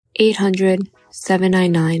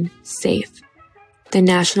800-799-SAFE, the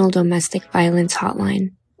National Domestic Violence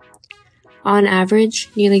Hotline. On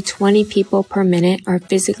average, nearly 20 people per minute are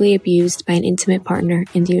physically abused by an intimate partner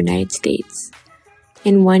in the United States.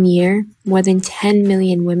 In 1 year, more than 10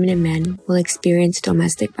 million women and men will experience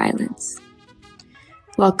domestic violence.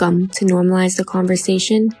 Welcome to Normalize the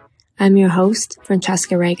Conversation. I'm your host,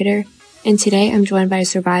 Francesca Regater, and today I'm joined by a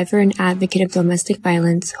survivor and advocate of domestic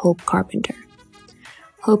violence, Hope Carpenter.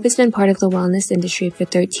 Hope has been part of the wellness industry for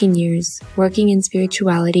 13 years, working in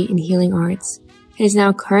spirituality and healing arts, and is now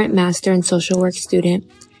a current master in social work student,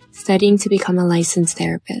 studying to become a licensed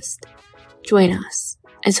therapist. Join us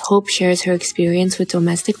as Hope shares her experience with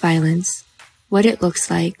domestic violence, what it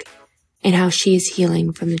looks like, and how she is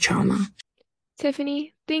healing from the trauma.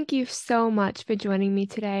 Tiffany, thank you so much for joining me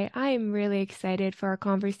today. I am really excited for our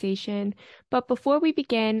conversation. But before we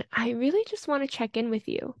begin, I really just want to check in with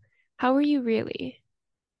you. How are you really?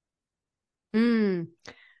 I'm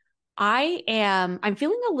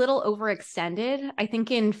feeling a little overextended. I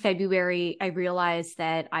think in February, I realized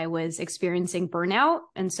that I was experiencing burnout.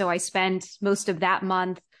 And so I spent most of that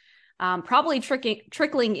month probably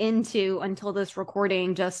trickling into, until this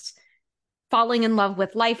recording, just falling in love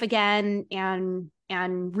with life again and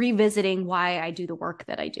revisiting why I do the work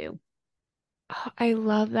that I do. Oh, I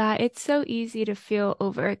love that. It's so easy to feel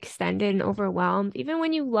overextended and overwhelmed, even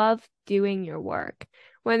when you love doing your work,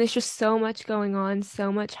 when there's just so much going on,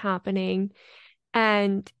 so much happening,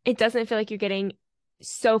 and it doesn't feel like you're getting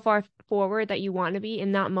so far forward that you want to be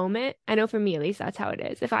in that moment. I know for me, at least, that's how it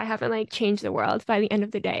is. If I haven't changed the world by the end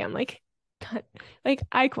of the day, I'm like,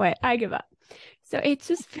 I quit, I give up. So it's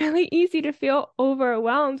just really easy to feel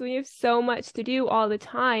overwhelmed when you have so much to do all the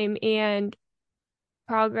time, and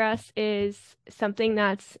progress is something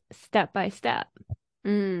that's step by step.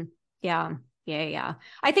 Yeah. I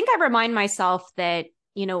think I remind myself that,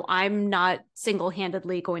 I'm not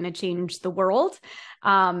single-handedly going to change the world.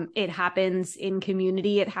 It happens in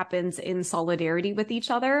community. It happens in solidarity with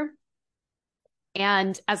each other.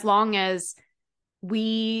 And as long as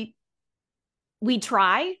we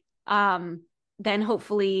try, then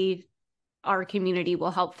hopefully our community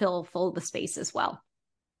will help fill the space as well.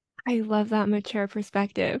 I love that mature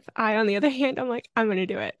perspective. On the other hand, I'm like, I'm going to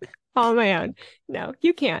do it all on my own. No,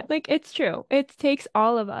 you can't. It's true. It takes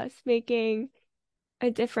all of us making a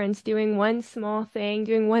difference, doing one small thing,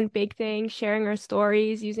 doing one big thing, sharing our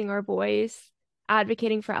stories, using our voice,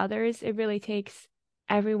 advocating for others. It really takes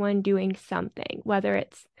everyone doing something, whether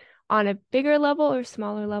it's on a bigger level or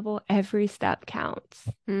smaller level. Every step counts.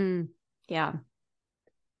 Yeah.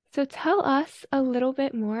 So tell us a little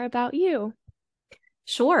bit more about you.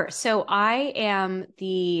 Sure. So I am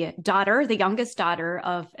the youngest daughter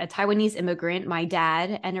of a Taiwanese immigrant, my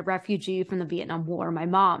dad, and a refugee from the Vietnam War, my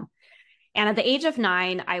mom. And at the age of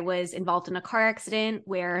 9, I was involved in a car accident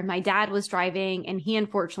where my dad was driving and he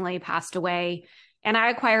unfortunately passed away. And I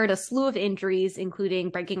acquired a slew of injuries,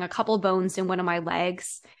 including breaking a couple bones in one of my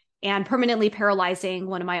legs and permanently paralyzing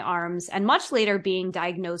one of my arms, and much later being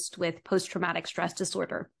diagnosed with post-traumatic stress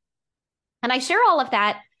disorder. And I share all of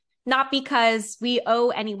that not because we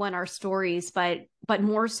owe anyone our stories, but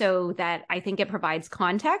more so that I think it provides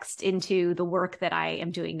context into the work that I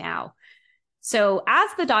am doing now. So as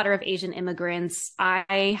the daughter of Asian immigrants,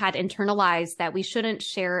 I had internalized that we shouldn't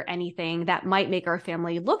share anything that might make our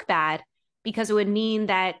family look bad, because it would mean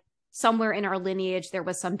that somewhere in our lineage there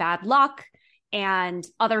was some bad luck, and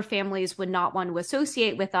other families would not want to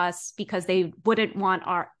associate with us because they wouldn't want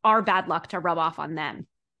our bad luck to rub off on them.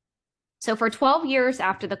 So for 12 years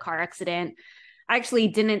after the car accident, I actually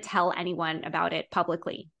didn't tell anyone about it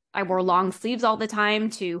publicly. I wore long sleeves all the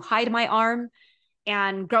time to hide my arm.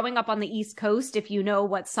 And growing up on the East Coast, if you know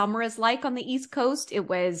what summer is like on the East Coast, it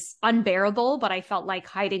was unbearable, but I felt like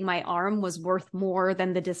hiding my arm was worth more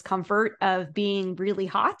than the discomfort of being really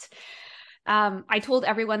hot. I told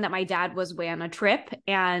everyone that my dad was away on a trip,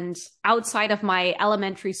 and outside of my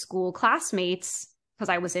elementary school classmates, because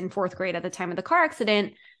I was in 4th grade at the time of the car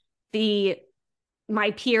accident,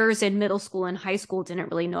 my peers in middle school and high school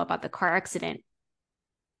didn't really know about the car accident.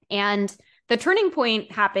 And the turning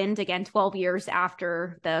point happened again 12 years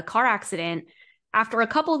after the car accident, after a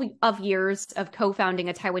couple of years of co-founding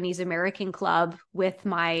a Taiwanese American club with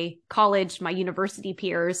my university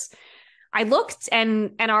peers. I looked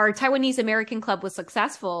and our Taiwanese American club was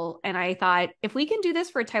successful. And I thought, if we can do this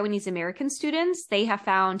for Taiwanese American students, they have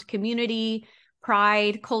found community,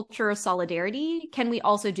 pride, culture, solidarity. Can we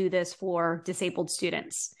also do this for disabled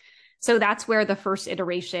students? So that's where the first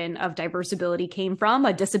iteration of Diversability came from,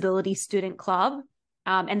 a disability student club.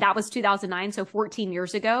 And that was 2009, so 14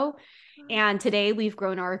 years ago. And today we've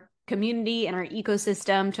grown our community and our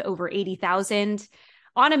ecosystem to over 80,000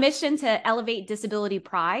 on a mission to elevate disability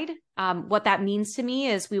pride. What that means to me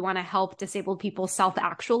is we want to help disabled people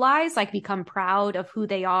self-actualize, like become proud of who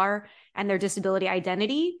they are and their disability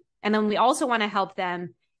identity. And then we also want to help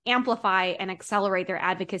them amplify and accelerate their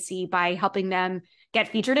advocacy by helping them get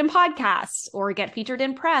featured in podcasts or get featured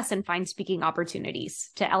in press and find speaking opportunities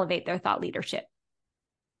to elevate their thought leadership.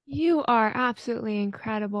 You are absolutely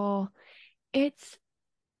incredible. It's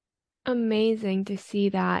amazing to see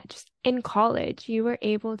that just in college, you were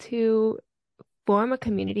able to form a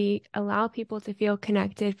community, allow people to feel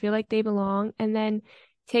connected, feel like they belong, and then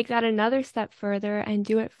take that another step further and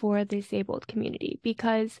do it for the disabled community,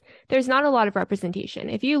 because there's not a lot of representation.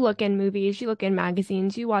 If you look in movies, you look in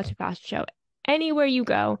magazines, you watch a fashion show, anywhere you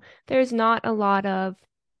go, there's not a lot of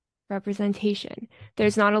representation.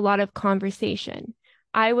 There's not a lot of conversation.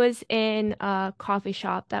 I was in a coffee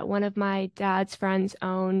shop that one of my dad's friends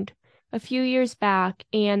owned a few years back,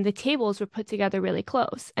 and the tables were put together really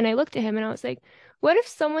close. And I looked at him and I was like, what if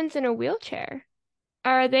someone's in a wheelchair?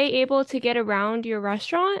 Are they able to get around your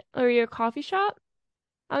restaurant or your coffee shop?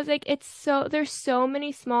 I was like, there's so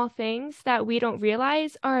many small things that we don't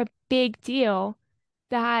realize are a big deal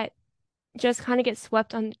that just kind of get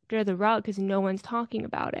swept under the rug because no one's talking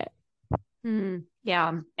about it.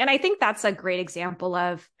 Yeah. And I think that's a great example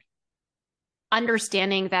of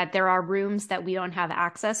understanding that there are rooms that we don't have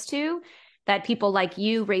access to, that people like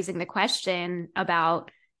you raising the question about,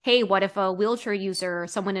 hey, what if a wheelchair user,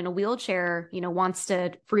 someone in a wheelchair, wants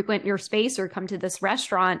to frequent your space or come to this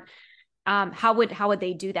restaurant? How would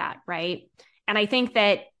they do that? Right. And I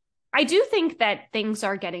do think that things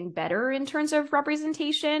are getting better in terms of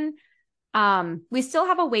representation. We still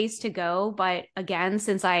have a ways to go, but again,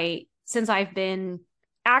 since I've been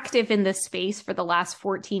active in this space for the last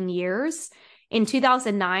 14 years, in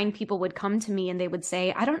 2009, people would come to me and they would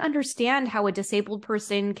say, I don't understand how a disabled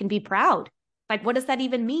person can be proud. Like, what does that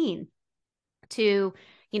even mean? To,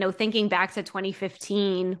 thinking back to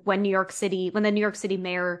 2015, when the New York City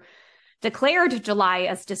mayor declared July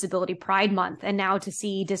as Disability Pride Month, and now to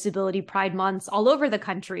see Disability Pride Months all over the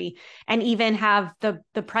country, and even have the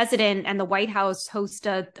president and the White House host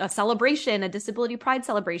a celebration, a Disability Pride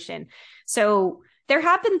celebration. So there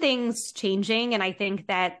have been things changing. And I think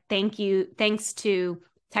that thanks to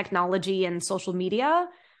technology and social media,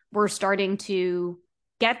 we're starting to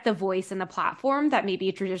get the voice and the platform that maybe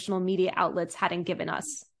traditional media outlets hadn't given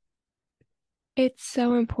us. It's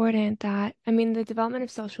so important that, the development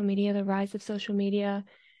of social media, the rise of social media,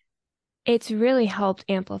 it's really helped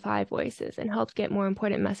amplify voices and helped get more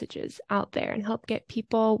important messages out there and help get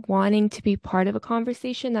people wanting to be part of a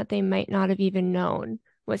conversation that they might not have even known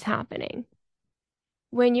was happening.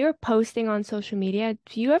 When you're posting on social media,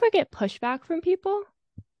 do you ever get pushback from people?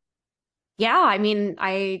 Yeah, I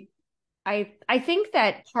think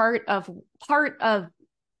that part of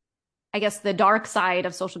I guess the dark side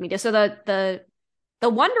of social media. So the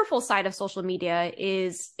wonderful side of social media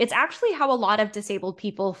is it's actually how a lot of disabled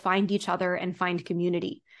people find each other and find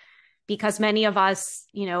community, because many of us,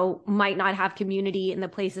 might not have community in the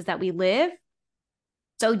places that we live.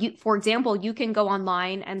 So for example, you can go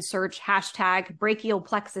online and search hashtag brachial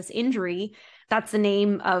plexus injury. That's the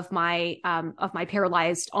name of my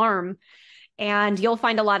paralyzed arm. And you'll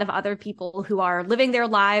find a lot of other people who are living their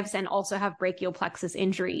lives and also have brachial plexus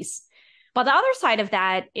injuries. But the other side of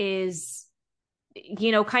that is,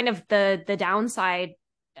 kind of the downside.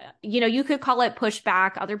 You could call it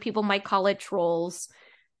pushback. Other people might call it trolls.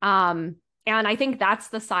 And I think that's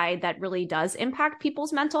the side that really does impact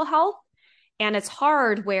people's mental health. And it's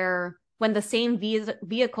hard when the same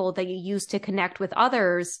vehicle that you use to connect with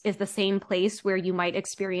others is the same place where you might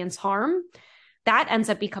experience harm. That ends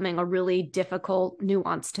up becoming a really difficult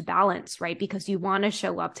nuance to balance, right? Because you want to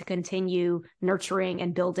show up to continue nurturing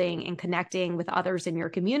and building and connecting with others in your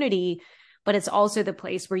community, but it's also the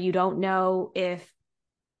place where you don't know if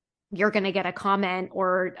you're going to get a comment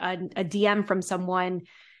or a DM from someone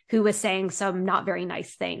who is saying some not very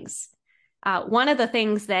nice things. One of the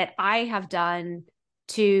things that I have done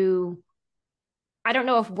to, I don't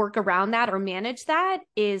know if work around that or manage that,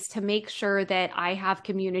 is to make sure that I have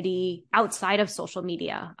community outside of social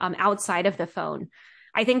media, outside of the phone.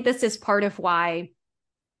 I think this is part of why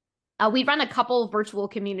we run a couple virtual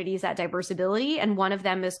communities at Diversability, and one of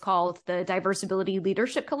them is called the Diversability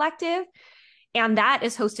Leadership Collective, and that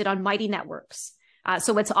is hosted on Mighty Networks.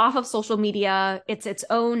 So it's off of social media. It's its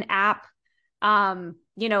own app.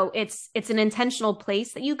 It's an intentional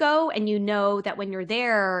place that you go, and that when you're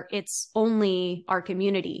there, it's only our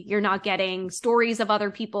community. You're not getting stories of other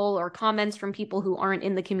people or comments from people who aren't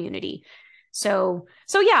in the community. So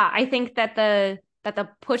yeah, I think that that the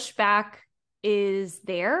pushback is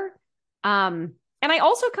there. And I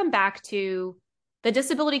also come back to the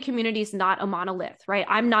disability community is not a monolith, right?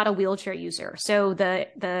 I'm not a wheelchair user. So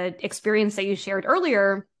the experience that you shared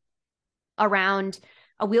earlier around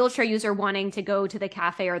a wheelchair user wanting to go to the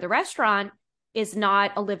cafe or the restaurant is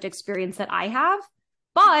not a lived experience that I have.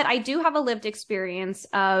 But I do have a lived experience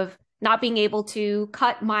of not being able to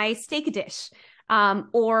cut my steak dish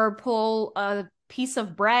or pull a piece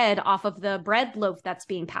of bread off of the bread loaf that's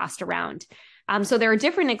being passed around. So there are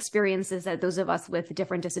different experiences that those of us with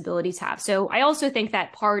different disabilities have. So I also think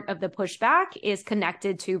that part of the pushback is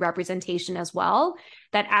connected to representation as well,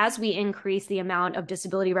 that as we increase the amount of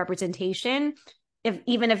disability representation, if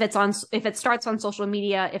it starts on social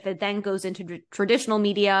media, if it then goes into traditional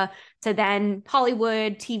media to then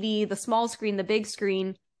Hollywood, TV, the small screen, the big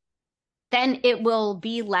screen, then it will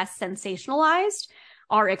be less sensationalized,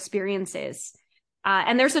 our experiences.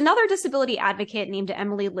 And there's another disability advocate named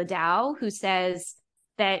Emily Ladau who says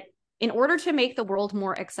that in order to make the world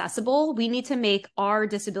more accessible, we need to make our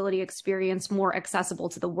disability experience more accessible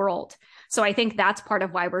to the world. So I think that's part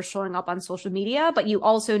of why we're showing up on social media. But you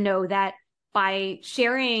also know that by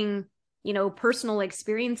sharing, personal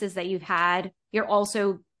experiences that you've had, you're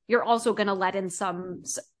also going to let in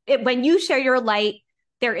when you share your light,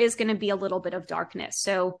 there is going to be a little bit of darkness.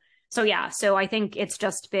 So I think it's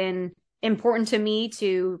just been important to me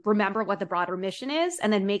to remember what the broader mission is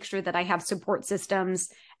and then make sure that I have support systems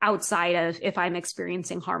outside of if I'm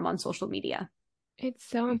experiencing harm on social media. It's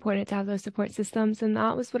so important to have those support systems. And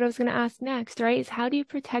that was what I was going to ask next, right? Is how do you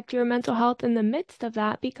protect your mental health in the midst of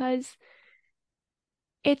that? Because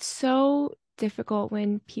it's so difficult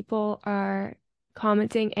when people are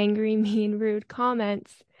commenting angry, mean, rude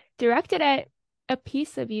comments directed at a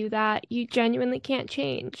piece of you that you genuinely can't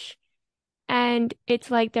change. And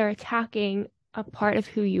it's like they're attacking a part of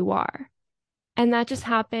who you are. And that just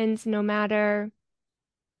happens no matter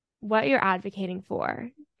what you're advocating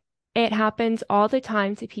for. It happens all the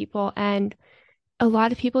time to people. And a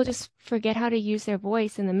lot of people just forget how to use their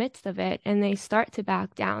voice in the midst of it, and they start to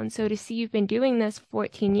back down. So to see you've been doing this for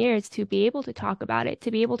 14 years, to be able to talk about it,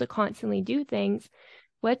 to be able to constantly do things,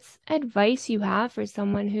 what's advice you have for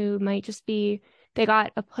someone who might just be, they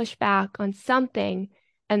got a pushback on something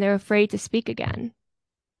and they're afraid to speak again?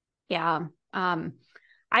 Yeah.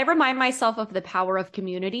 I remind myself of the power of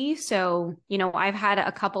community. So, I've had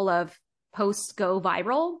a couple of posts go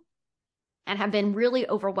viral and have been really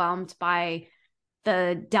overwhelmed by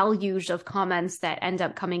the deluge of comments that end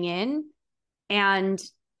up coming in. And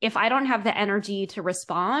if I don't have the energy to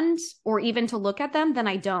respond or even to look at them, then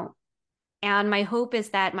I don't. And my hope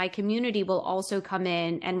is that my community will also come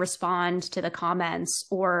in and respond to the comments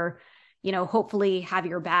or, hopefully have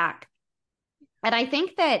your back. And I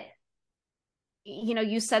think that,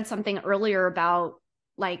 you said something earlier about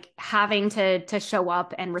like having to show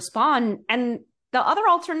up and respond. And the other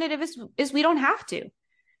alternative is we don't have to.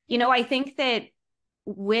 I think that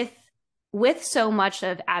with so much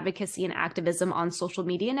of advocacy and activism on social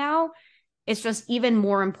media now, it's just even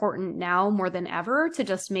more important now more than ever to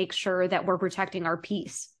just make sure that we're protecting our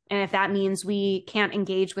peace. And if that means we can't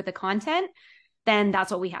engage with the content, then that's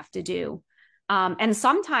what we have to do. And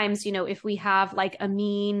sometimes, if we have like a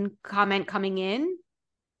mean comment coming in,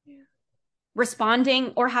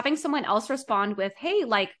 responding or having someone else respond with, hey,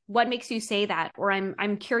 like, what makes you say that? Or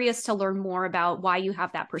I'm curious to learn more about why you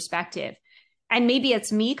have that perspective. And maybe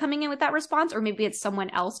it's me coming in with that response, or maybe it's someone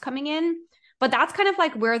else coming in. But that's kind of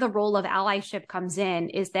like where the role of allyship comes in,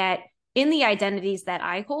 is that in the identities that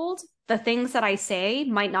I hold, the things that I say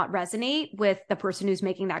might not resonate with the person who's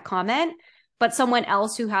making that comment, but someone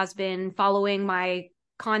else who has been following my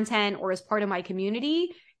content or is part of my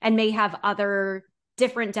community and may have other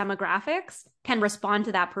different demographics can respond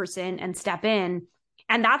to that person and step in.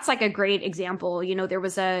 And that's like a great example. There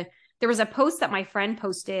was a post that my friend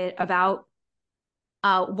posted about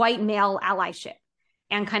white male allyship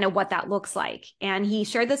and kind of what that looks like. And he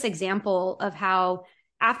shared this example of how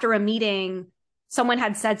after a meeting, someone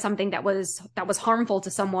had said something that was harmful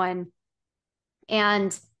to someone.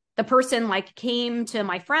 And the person like came to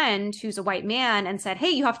my friend who's a white man and said, hey,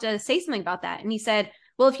 you have to say something about that. And he said,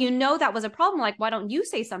 well, if you know that was a problem, like, why don't you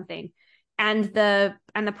say something? And the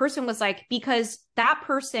person was like, because that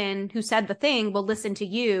person who said the thing will listen to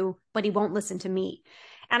you, but he won't listen to me.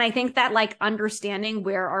 And I think that like understanding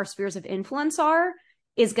where our spheres of influence are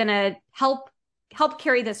is going to help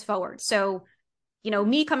carry this forward. So,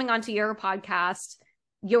 me coming onto your podcast,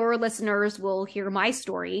 your listeners will hear my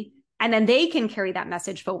story, and then they can carry that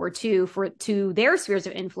message forward too to their spheres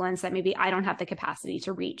of influence that maybe I don't have the capacity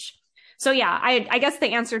to reach. So yeah, I guess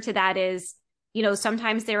the answer to that is,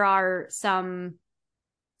 sometimes there are some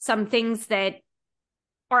some things that,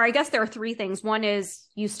 or I guess there are three things. One is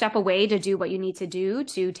you step away to do what you need to do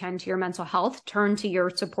to tend to your mental health, turn to your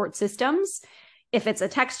support systems. If it's a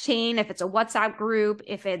text chain, if it's a WhatsApp group,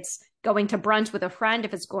 if it's going to brunch with a friend,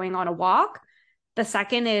 if it's going on a walk. The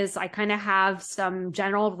second is I kind of have some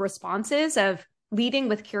general responses of leading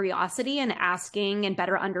with curiosity and asking and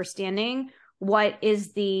better understanding what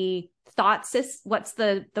is the thought, what's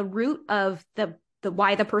the root of the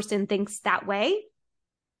why the person thinks that way.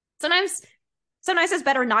 Sometimes it's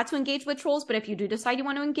better not to engage with trolls, but if you do decide you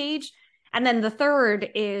want to engage. And then the third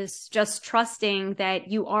is just trusting that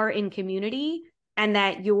you are in community and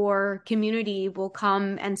that your community will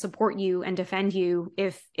come and support you and defend you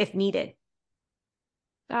if needed.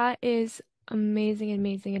 That is amazing,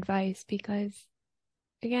 amazing advice because,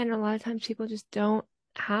 again, a lot of times people just don't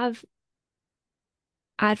have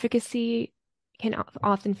advocacy, can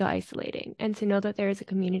often feel isolating. And to know that there is a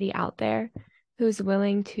community out there who's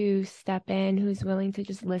willing to step in, who's willing to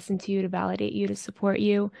just listen to you, to validate you, to support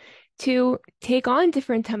you, to take on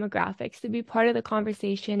different demographics, to be part of the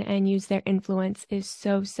conversation and use their influence is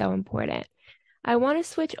so, so important. I want to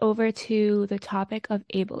switch over to the topic of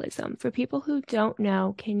ableism. For people who don't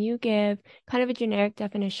know, can you give kind of a generic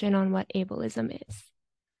definition on what ableism is?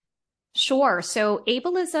 Sure. So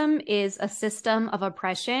ableism is a system of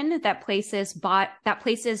oppression that places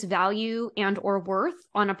value and or worth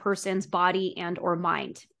on a person's body and or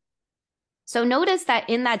mind. So notice that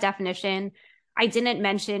in that definition, I didn't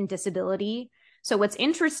mention disability. So what's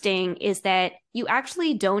interesting is that you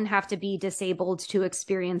actually don't have to be disabled to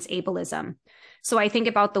experience ableism. So I think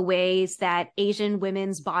about the ways that Asian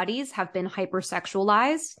women's bodies have been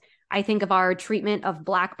hypersexualized. I think of our treatment of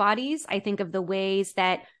Black bodies. I think of the ways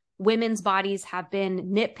that women's bodies have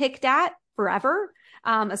been nitpicked at forever,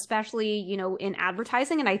 especially, in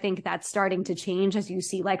advertising. And I think that's starting to change as you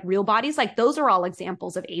see like real bodies. Like those are all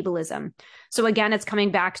examples of ableism. So again, it's coming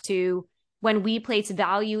back to when we place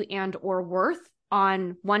value and or worth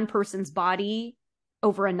on one person's body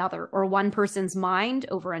over another, or one person's mind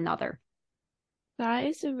over another. That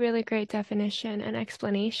is a really great definition and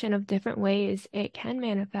explanation of different ways it can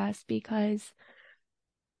manifest, because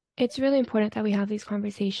it's really important that we have these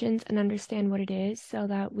conversations and understand what it is so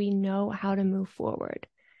that we know how to move forward.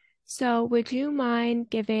 So would you mind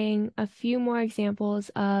giving a few more examples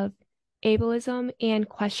of ableism and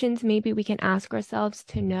questions maybe we can ask ourselves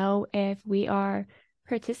to know if we are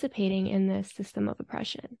participating in this system of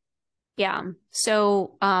oppression? Yeah.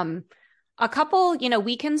 So a couple,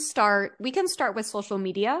 we can start with social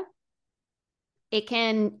media. It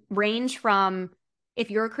can range from if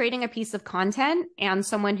you're creating a piece of content and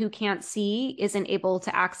someone who can't see isn't able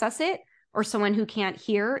to access it, or someone who can't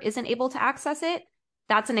hear isn't able to access it,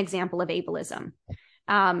 that's an example of ableism.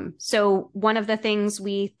 So one of the things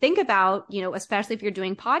we think about, especially if you're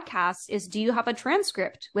doing podcasts, is do you have a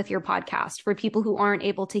transcript with your podcast for people who aren't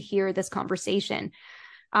able to hear this conversation?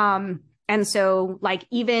 And so like,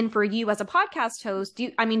 even for you as a podcast host,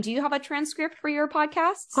 do you have a transcript for your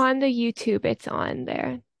podcasts? On the YouTube, it's on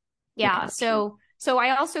there. Yeah. So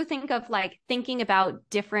I also think of like thinking about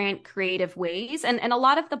different creative ways, and a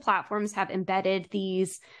lot of the platforms have embedded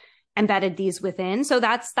these within. So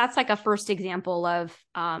that's like a first example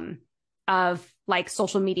of like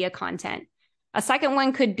social media content. A second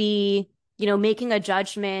one could be, making a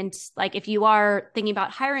judgment, like if you are thinking about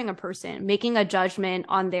hiring a person, making a judgment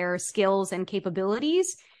on their skills and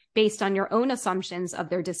capabilities based on your own assumptions of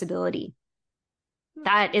their disability.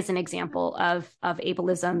 That is an example of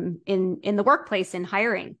ableism in the workplace, in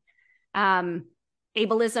hiring.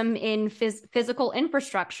 Ableism in physical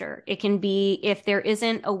infrastructure. It can be if there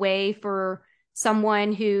isn't a way for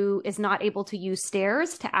someone who is not able to use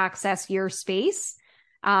stairs to access your space.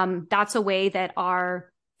 That's a way that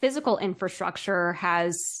our physical infrastructure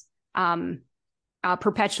has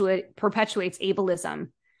perpetuates ableism.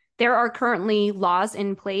 There are currently laws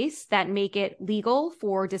in place that make it legal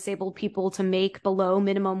for disabled people to make below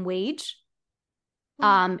minimum wage.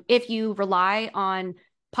 If you rely on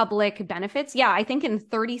public benefits, I think in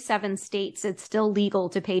 37 states, it's still legal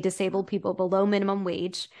to pay disabled people below minimum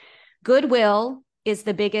wage. Goodwill is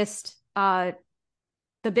the biggest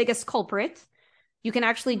culprit. You can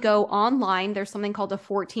actually go online. There's something called a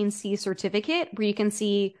 14C certificate where you can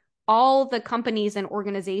see all the companies and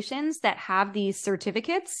organizations that have these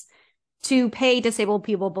certificates to pay disabled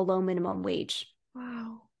people below minimum wage.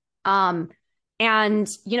 Wow. And,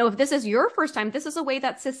 if this is your first time, this is a way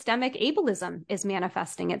that systemic ableism is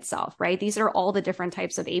manifesting itself, right? These are all the different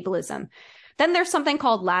types of ableism. Then there's something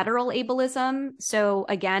called lateral ableism. So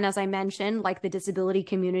again, as I mentioned, like the disability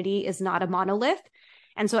community is not a monolith.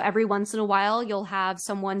 And so every once in a while, you'll have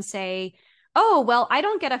someone say, oh, well, I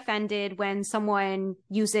don't get offended when someone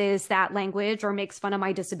uses that language or makes fun of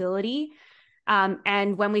my disability.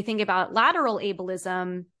 And when we think about lateral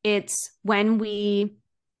ableism, it's when we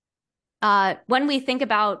think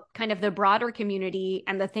about kind of the broader community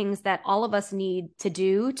and the things that all of us need to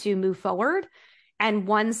do to move forward, and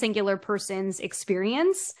one singular person's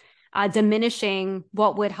experience diminishing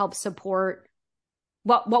what would help support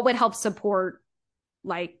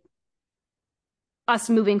like us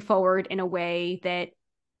moving forward in a way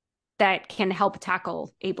that can help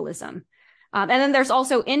tackle ableism. And then there's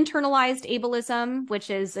also internalized ableism, which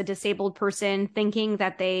is a disabled person thinking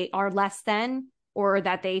that they are less than, or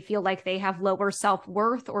that they feel like they have lower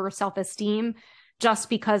self-worth or self-esteem just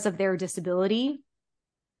because of their disability.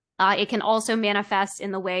 It can also manifest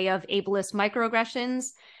in the way of ableist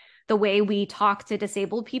microaggressions, the way we talk to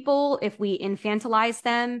disabled people, if we infantilize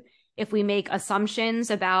them, if we make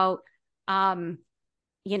assumptions about, like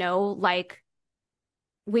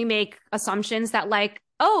we make assumptions that like,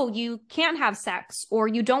 oh, you can't have sex, or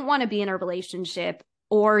you don't want to be in a relationship,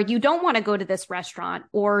 or you don't want to go to this restaurant,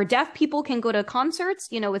 or deaf people can go to concerts.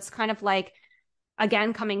 It's kind of like,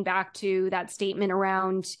 again, coming back to that statement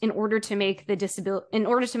around, in order to make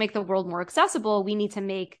the world more accessible, we need to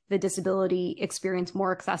make the disability experience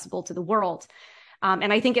more accessible to the world.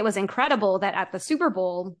 And I think it was incredible that at the Super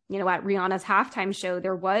Bowl, at Rihanna's halftime show,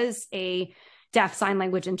 there was a deaf sign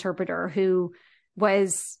language interpreter who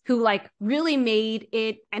like really made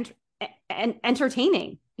it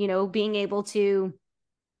entertaining, being able to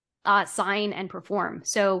sign and perform.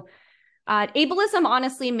 So ableism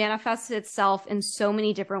honestly manifests itself in so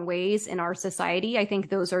many different ways in our society. I think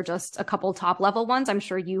those are just a couple top level ones. I'm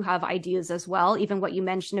sure you have ideas as well. Even what you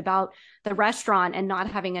mentioned about the restaurant and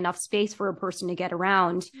not having enough space for a person to get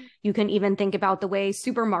around. You can even think about the way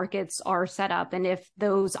supermarkets are set up, and if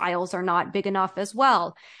those aisles are not big enough as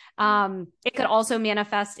well. It could also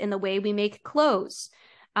manifest in the way we make clothes.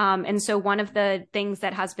 And so one of the things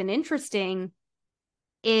that has been interesting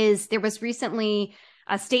is there was recently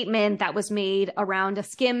a statement that was made around a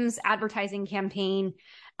Skims advertising campaign,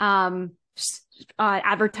 advertising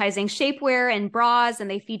shapewear and bras, and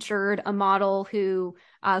they featured a model who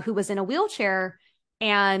was in a wheelchair,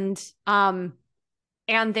 and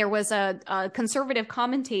there was a conservative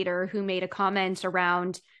commentator who made a comment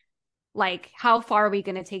around, like, how far are we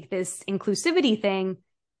going to take this inclusivity thing?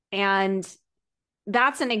 And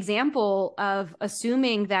that's an example of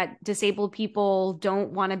assuming that disabled people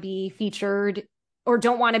don't want to be featured or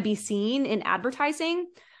don't want to be seen in advertising,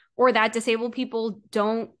 or that disabled people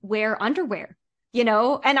don't wear underwear,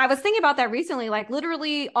 And I was thinking about that recently, like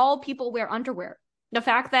literally all people wear underwear. The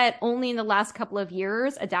fact that only in the last couple of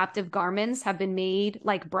years, adaptive garments have been made,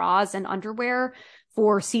 like bras and underwear,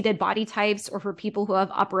 for seated body types or for people who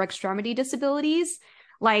have upper extremity disabilities,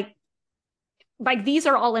 like these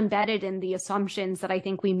are all embedded in the assumptions that I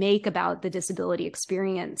think we make about the disability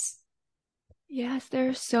experience. Yes, there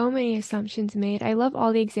are so many assumptions made. I love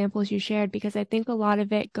all the examples you shared because I think a lot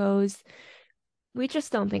of it goes, we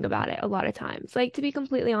just don't think about it a lot of times. Like, to be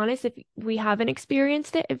completely honest, if you haven't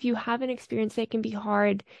experienced it, it can be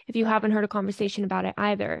hard if you haven't heard a conversation about it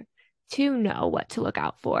either, to know what to look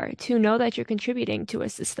out for, to know that you're contributing to a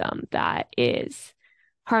system that is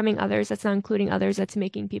harming others, that's not including others, that's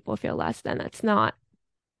making people feel less than, that's not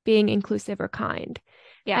being inclusive or kind.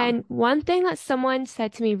 Yeah. And one thing that someone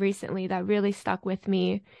said to me recently that really stuck with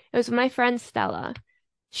me, it was my friend Stella.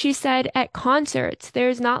 She said at concerts,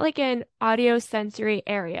 there's not like an audio sensory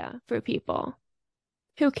area for people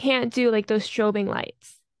who can't do like those strobing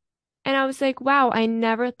lights. And I was like, wow, I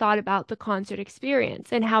never thought about the concert experience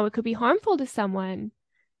and how it could be harmful to someone.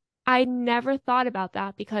 I never thought about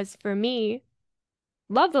that because for me,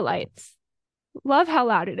 love the lights, love how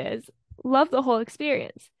loud it is, love the whole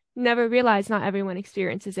experience. Never realized not everyone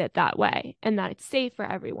experiences it that way and that it's safe for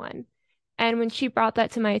everyone. And when she brought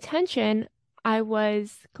that to my attention, I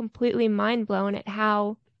was completely mind blown at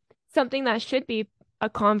how something that should be a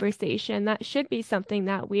conversation, that should be something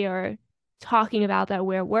that we are talking about, that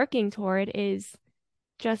we're working toward, is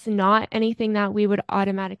just not anything that we would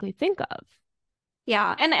automatically think of.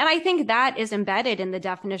 Yeah. And I think that is embedded in the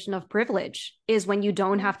definition of privilege, is when you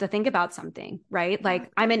don't have to think about something, right?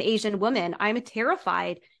 Like, I'm an Asian woman. I'm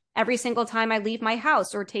terrified every single time I leave my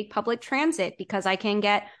house or take public transit because I can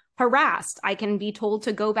get harassed. I can be told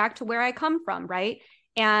to go back to where I come from, right?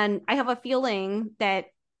 And I have a feeling that,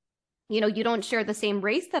 you don't share the same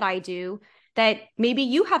race that I do, that maybe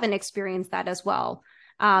you haven't experienced that as well.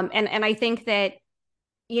 And I think that,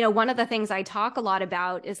 one of the things I talk a lot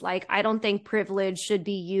about is, like, I don't think privilege should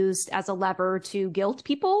be used as a lever to guilt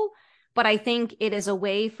people, But I think it is a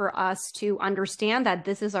way for us to understand that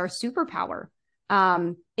this is our superpower,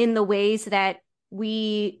 in the ways that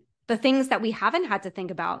the things that we haven't had to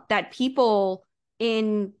think about, that people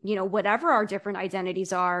in, whatever our different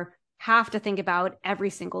identities are, have to think about every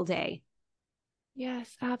single day.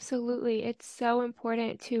 Yes, absolutely. It's so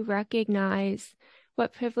important to recognize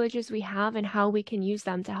what privileges we have and how we can use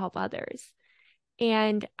them to help others.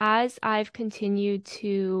 And as I've continued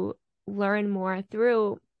to learn more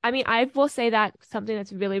through, I mean, I will say that something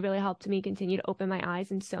that's really, really helped me continue to open my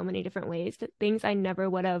eyes in so many different ways, that things I never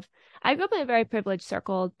would have. I grew up in a very privileged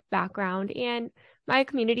circle background, and my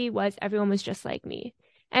community was everyone was just like me.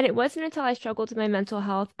 And it wasn't until I struggled with my mental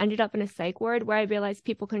health, ended up in a psych ward, where I realized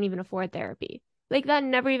people couldn't even afford therapy. Like that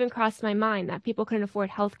never even crossed my mind that people couldn't afford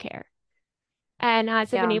healthcare. And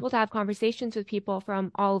as I've been Yeah. able to have conversations with people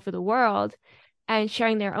from all over the world and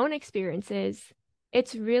sharing their own experiences,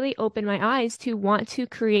 it's really opened my eyes to want to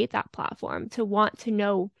create that platform, to want to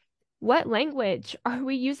know, what language are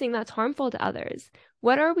we using that's harmful to others?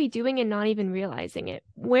 What are we doing and not even realizing it?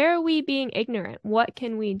 Where are we being ignorant? What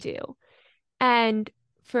can we do? And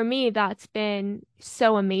for me, that's been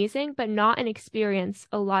so amazing, but not an experience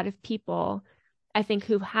a lot of people, I think,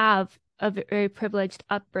 who have a very privileged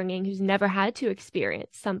upbringing, who's never had to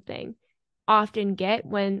experience something, often get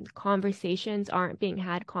when conversations aren't being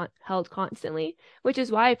held constantly, which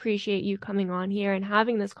is why I appreciate you coming on here and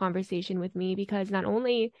having this conversation with me, because not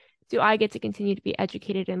only do I get to continue to be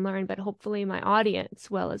educated and learn, but hopefully my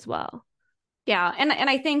audience will as well. Yeah. And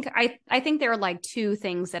I think there are like two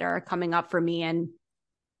things that are coming up for me. And,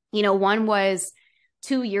 one was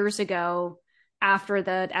 2 years ago, after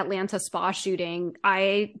the Atlanta spa shooting,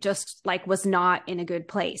 I just like was not in a good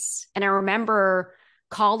place. And I remember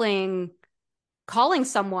calling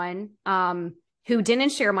someone who didn't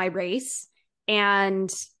share my race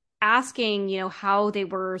and asking, how they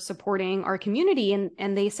were supporting our community.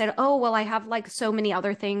 And they said, oh, well, I have like so many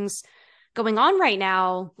other things going on right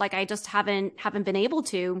now. Like I just haven't been able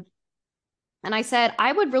to. And I said,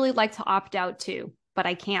 I would really like to opt out too, but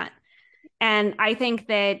I can't. And I think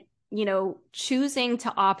that, choosing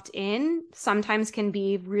to opt in sometimes can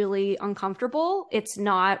be really uncomfortable. It's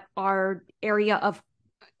not our area of,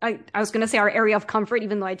 I was going to say our area of comfort,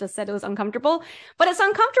 even though I just said it was uncomfortable, but it's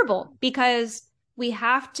uncomfortable because we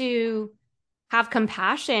have to have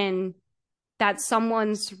compassion that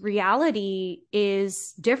someone's reality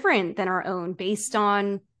is different than our own based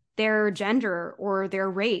on their gender or their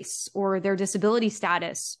race or their disability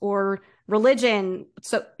status or religion.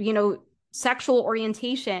 So, sexual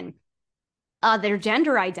orientation, their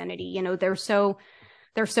gender identity, there's so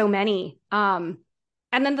many. And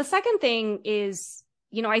then the second thing is,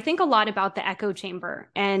 I think a lot about the echo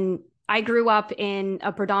chamber. And I grew up in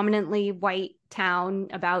a predominantly white town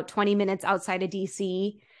about 20 minutes outside of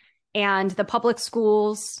DC. And the public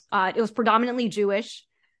schools, it was predominantly Jewish.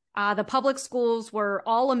 The public schools were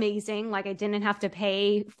all amazing. Like I didn't have to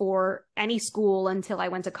pay for any school until I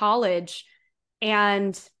went to college.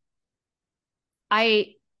 And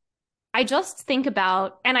I just think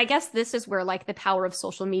about, and I guess this is where like the power of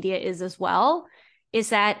social media is as well, is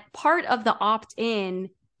that part of the opt-in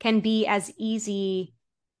can be as easy,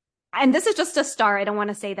 and this is just a start. I don't want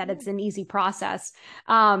to say that it's an easy process.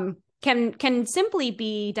 Can simply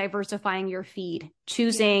be diversifying your feed,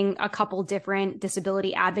 choosing a couple different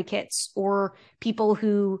disability advocates or people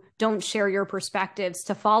who don't share your perspectives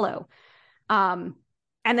to follow. And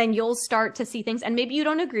then you'll start to see things, and maybe you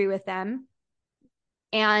don't agree with them.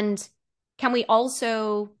 And can we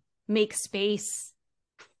also make space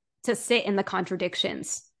to sit in the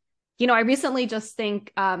contradictions? I recently just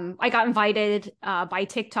think I got invited by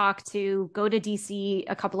TikTok to go to DC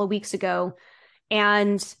a couple of weeks ago.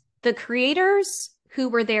 And the creators who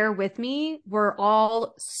were there with me were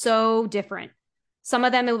all so different. Some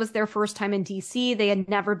of them, it was their first time in DC. They had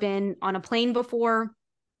never been on a plane before,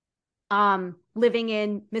 living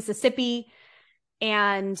in Mississippi,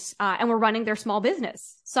 and were running their small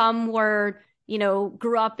business. Some were,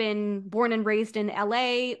 born and raised in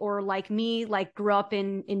LA, or like me, like grew up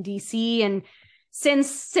in DC. And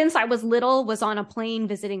since I was little, was on a plane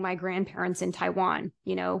visiting my grandparents in Taiwan,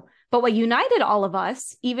 But what united all of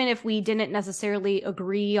us, even if we didn't necessarily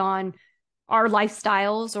agree on our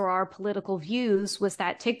lifestyles or our political views, was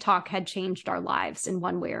that TikTok had changed our lives in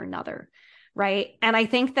one way or another, right? And I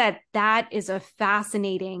think that is a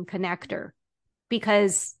fascinating connector,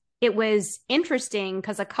 because it was interesting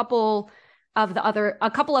because a couple of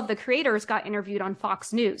the creators got interviewed on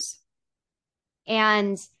Fox News.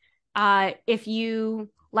 And if you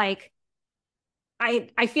like,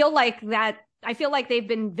 I feel like they've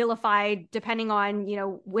been vilified depending on,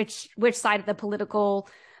 which side of the political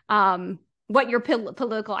what your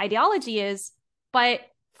political ideology is. But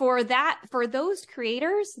for those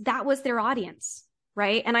creators, that was their audience,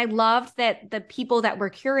 right? And I loved that the people that were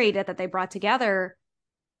curated that they brought together,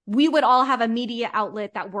 we would all have a media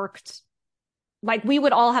outlet that worked. Like we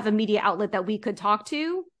would all have a media outlet that we could talk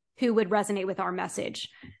to who would resonate with our message.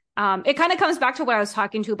 It kind of comes back to what I was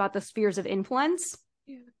talking to about the spheres of influence.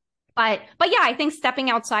 Yeah. But yeah, I think stepping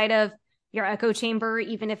outside of your echo chamber,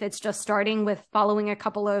 even if it's just starting with following a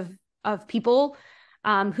couple of people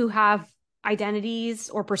who have identities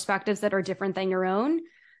or perspectives that are different than your own.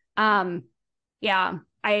 Yeah,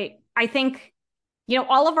 I think,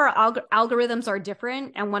 all of our algorithms are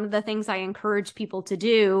different. And one of the things I encourage people to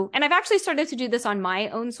do, and I've actually started to do this on my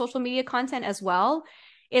own social media content as well,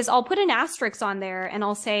 is I'll put an asterisk on there and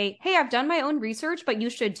I'll say, hey, I've done my own research, but you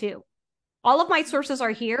should too. All of my sources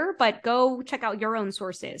are here, but go check out your own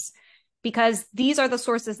sources, because these are the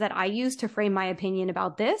sources that I use to frame my opinion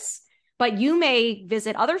about this. But you may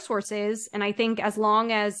visit other sources. And I think as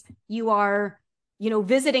long as you are,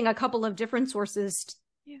 visiting a couple of different sources,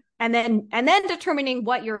 yeah, and then determining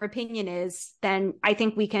what your opinion is, then I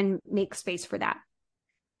think we can make space for that.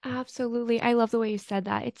 Absolutely. I love the way you said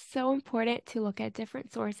that. It's so important to look at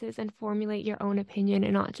different sources and formulate your own opinion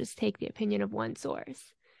and not just take the opinion of one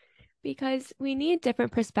source, because we need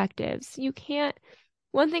different perspectives.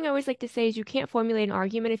 One thing I always like to say is you can't formulate an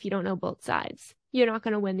argument if you don't know both sides. You're not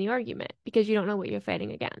going to win the argument because you don't know what you're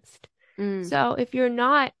fighting against. So if you're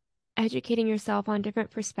not educating yourself on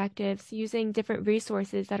different perspectives, using different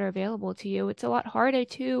resources that are available to you, it's a lot harder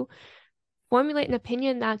to formulate an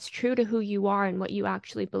opinion that's true to who you are and what you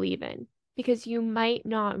actually believe in, because you might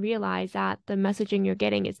not realize that the messaging you're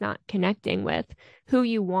getting is not connecting with who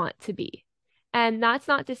you want to be. And that's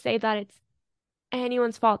not to say that it's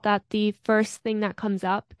anyone's fault that the first thing that comes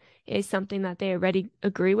up is something that they already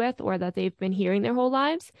agree with or that they've been hearing their whole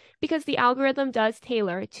lives, because the algorithm does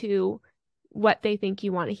tailor to what they think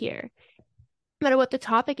you want to hear. No matter what the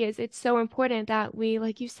topic is, it's so important that we,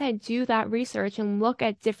 like you said, do that research and look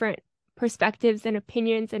at different perspectives and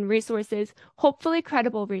opinions and resources, hopefully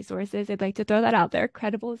credible resources. I'd like to throw that out there.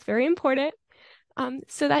 Credible is very important,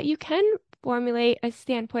 so that you can formulate a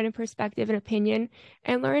standpoint and perspective and opinion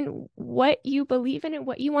and learn what you believe in and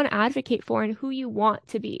what you want to advocate for and who you want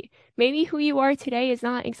to be. Maybe who you are today is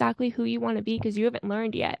not exactly who you want to be because you haven't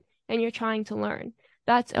learned yet and you're trying to learn.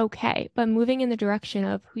 That's okay. But moving in the direction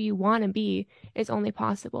of who you want to be is only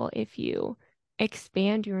possible if you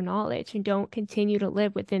expand your knowledge and don't continue to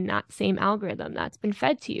live within that same algorithm that's been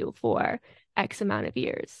fed to you for X amount of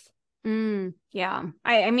years. Yeah.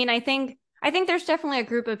 I think there's definitely a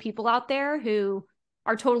group of people out there who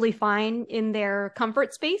are totally fine in their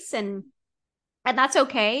comfort space, and that's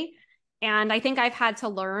okay. And I think I've had to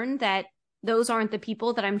learn that those aren't the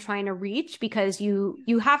people that I'm trying to reach, because you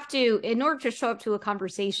have to, in order to show up to a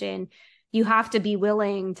conversation, you have to be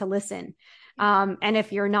willing to listen. And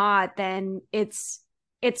if you're not, then it's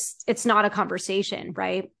not a conversation,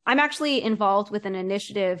 right? I'm actually involved with an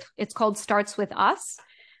initiative. It's called Starts With Us,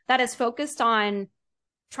 that is focused on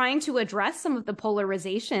trying to address some of the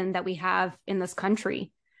polarization that we have in this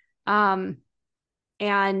country. And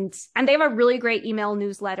they have a really great email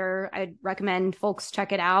newsletter. I'd recommend folks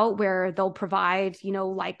check it out, where they'll provide,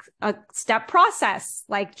 like a step process,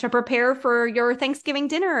 like to prepare for your Thanksgiving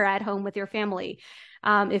dinner at home with your family.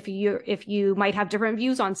 If you might have different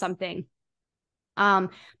views on something. But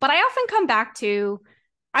I often come back to,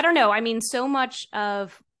 I don't know, so much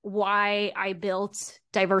of why I built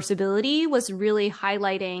Diversability was really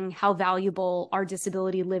highlighting how valuable our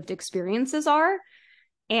disability lived experiences are.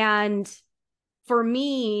 And for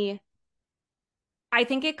me, I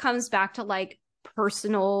think it comes back to like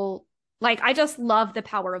personal, like I just love the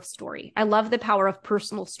power of story. I love the power of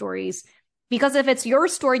personal stories, because if it's your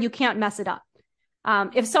story, you can't mess it up.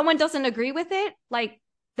 If someone doesn't agree with it, like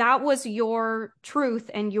that was your truth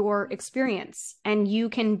and your experience, and you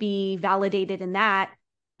can be validated in that,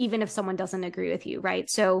 even if someone doesn't agree with you, right?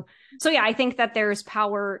 So yeah, I think that there's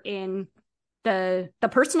power in the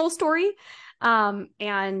personal story.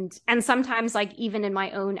 And sometimes, like even in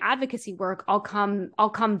my own advocacy work, I'll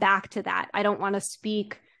come back to that. I don't want to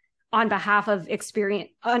speak on behalf of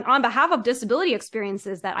on behalf of disability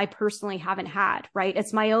experiences that I personally haven't had, right?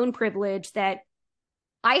 It's my own privilege that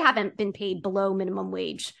I haven't been paid below minimum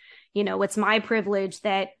wage. It's my privilege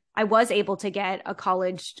that I was able to get a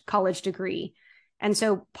college degree. And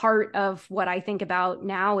so part of what I think about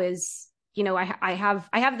now is, I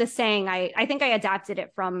have this saying, I think I adapted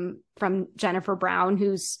it from Jennifer Brown,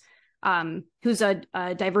 who's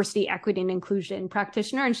a diversity, equity, and inclusion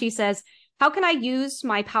practitioner. And she says, how can I use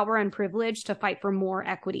my power and privilege to fight for more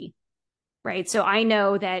equity? right? So I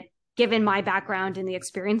know that given my background and the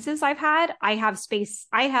experiences I've had, I have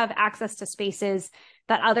access to spaces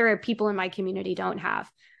that other people in my community don't have.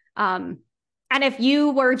 And if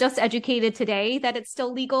you were just educated today that it's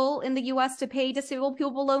still legal in the US to pay disabled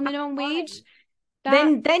people below minimum wage,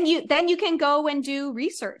 then you can go and do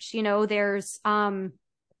research. There's I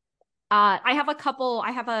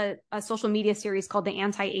have a social media series called the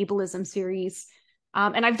Anti-Ableism series.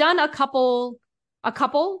 And I've done a couple.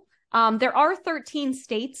 There are 13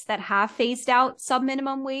 states that have phased out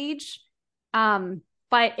sub-minimum wage.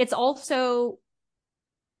 But it's also,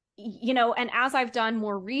 and as I've done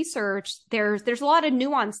more research, there's a lot of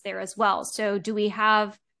nuance there as well. So do we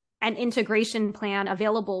have an integration plan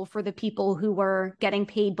available for the people who were getting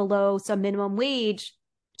paid below sub-minimum wage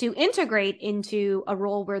to integrate into a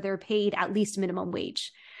role where they're paid at least minimum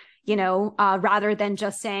wage, rather than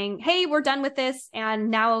just saying, hey, we're done with this,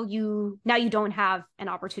 and now you don't have an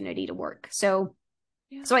opportunity to work. So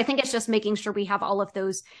I think it's just making sure we have all of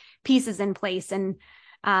those pieces in place. And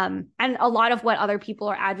a lot of what other people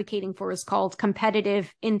are advocating for is called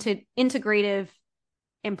competitive integrative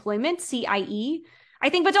employment, CIE, I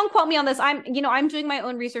think, but don't quote me on this. I'm doing my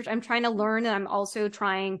own research. I'm trying to learn, and I'm also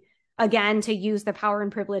trying, again, to use the power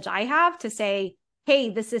and privilege I have to say, hey,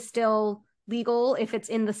 this is still legal if it's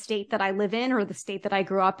in the state that I live in or the state that I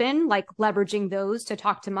grew up in, like leveraging those to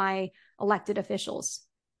talk to my elected officials.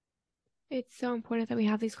 It's so important that we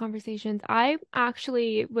have these conversations. I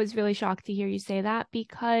actually was really shocked to hear you say that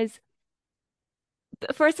because,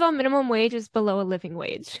 first of all, minimum wage is below a living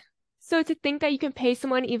wage. So to think that you can pay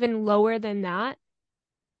someone even lower than that,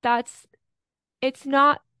 it's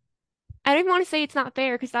not, I don't even want to say it's not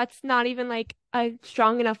fair because that's not even like a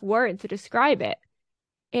strong enough word to describe it.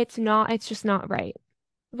 It's just not right.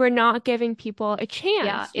 We're not giving people a chance.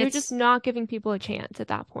 Yeah, You're just not giving people a chance at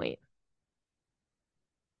that point.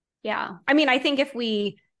 Yeah. I mean,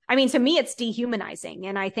 to me, it's dehumanizing.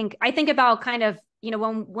 And I think about kind of,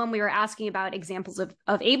 when we were asking about examples of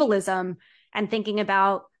ableism and thinking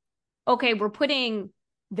about, okay, we're putting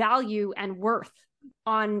value and worth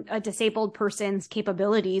on a disabled person's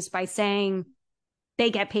capabilities by saying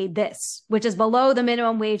they get paid this, which is below the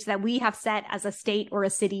minimum wage that we have set as a state or a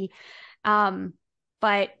city.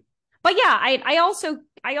 But yeah, I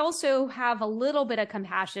also have a little bit of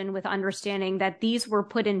compassion with understanding that these were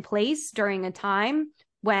put in place during a time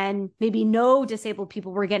when maybe no disabled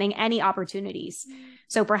people were getting any opportunities.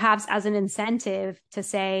 So perhaps as an incentive to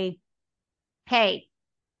say, hey,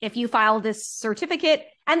 if you file this certificate,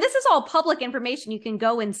 and this is all public information, you can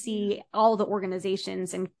go and see all the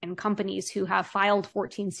organizations and companies who have filed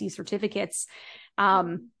 14C certificates.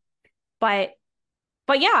 But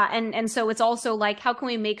yeah, and so it's also like, how can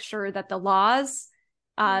we make sure that the laws,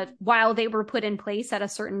 while they were put in place at a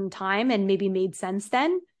certain time and maybe made sense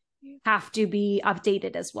then, have to be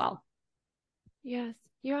updated as well? Yes,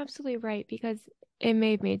 you're absolutely right, because it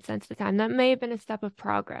may have made sense at the time. That may have been a step of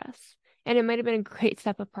progress, and it might have been a great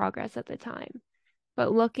step of progress at the time.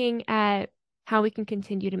 But looking at how we can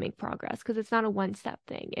continue to make progress, because it's not a one-step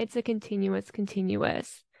thing. It's a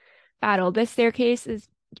continuous battle. This staircase is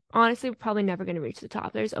honestly probably never going to reach the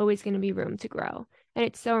top. There's always going to be room to grow. And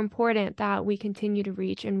it's so important that we continue to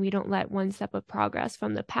reach and we don't let one step of progress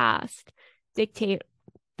from the past dictate,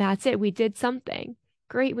 that's it, we did something.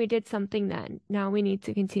 Great, we did something then. Now we need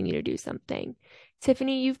to continue to do something.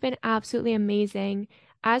 Tiffany, you've been absolutely amazing.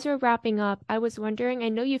 As we're wrapping up, I was wondering, I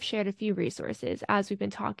know you've shared a few resources as we've been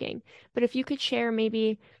talking, but if you could share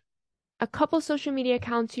maybe a couple social media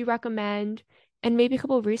accounts you recommend and maybe a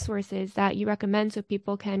couple of resources that you recommend so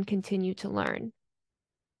people can continue to learn.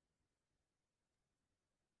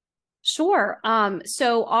 Sure.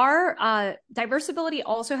 So our Diversability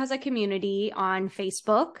also has a community on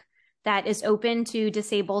Facebook that is open to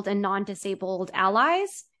disabled and non-disabled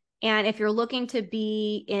allies. And if you're looking to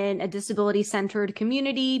be in a disability-centered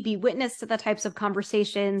community, be witness to the types of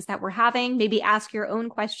conversations that we're having, maybe ask your own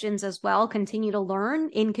questions as well, continue to learn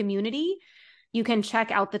in community, you can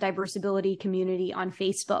check out the Diversability community on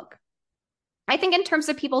Facebook. I think in terms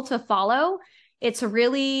of people to follow, it's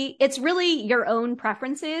really your own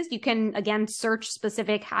preferences. You can, again, search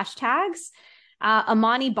specific hashtags.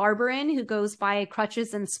 Amani Barbarin, who goes by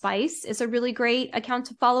Crutches and Spice, is a really great account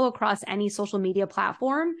to follow across any social media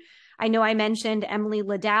platform. I know I mentioned Emily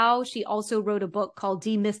Ladau. She also wrote a book called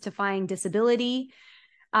Demystifying Disability.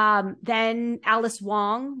 Then Alice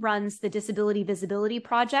Wong runs the Disability Visibility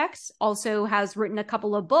Project, also has written a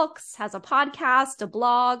couple of books, has a podcast, a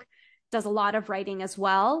blog, does a lot of writing as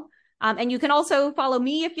well. And you can also follow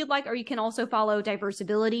me if you'd like, or you can also follow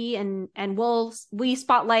Diversability, and we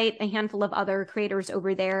spotlight a handful of other creators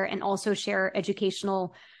over there and also share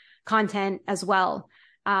educational content as well.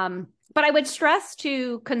 But I would stress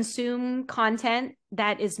to consume content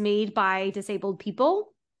that is made by disabled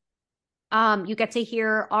people. You get to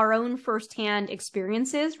hear our own firsthand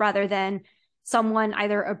experiences rather than someone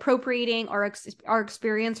either appropriating our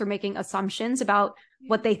experience or making assumptions about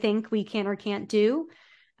what they think we can or can't do.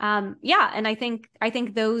 And I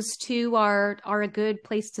think those two are a good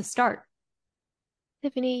place to start.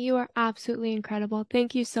 Tiffany, you are absolutely incredible.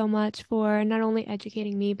 Thank you so much for not only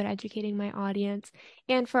educating me, but educating my audience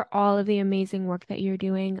and for all of the amazing work that you're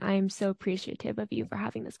doing. I am so appreciative of you for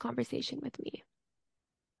having this conversation with me.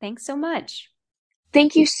 Thanks so much.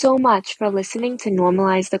 Thank you so much for listening to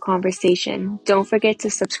Normalize the Conversation. Don't forget to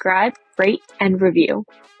subscribe, rate, and review.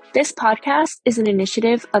 This podcast is an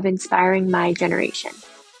initiative of Inspiring My Generation,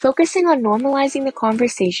 focusing on normalizing the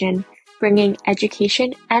conversation, bringing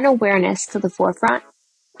education and awareness to the forefront,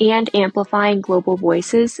 and amplifying global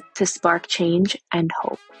voices to spark change and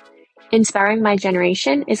hope. Inspiring My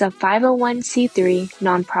Generation is a 501c3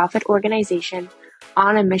 nonprofit organization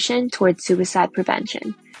on a mission towards suicide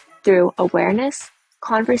prevention through awareness,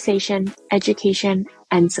 conversation, education,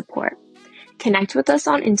 and support. Connect with us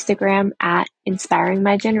on Instagram at Inspiring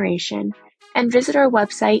My Generation and visit our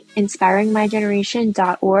website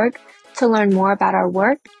inspiringmygeneration.org to learn more about our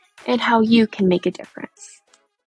work and how you can make a difference.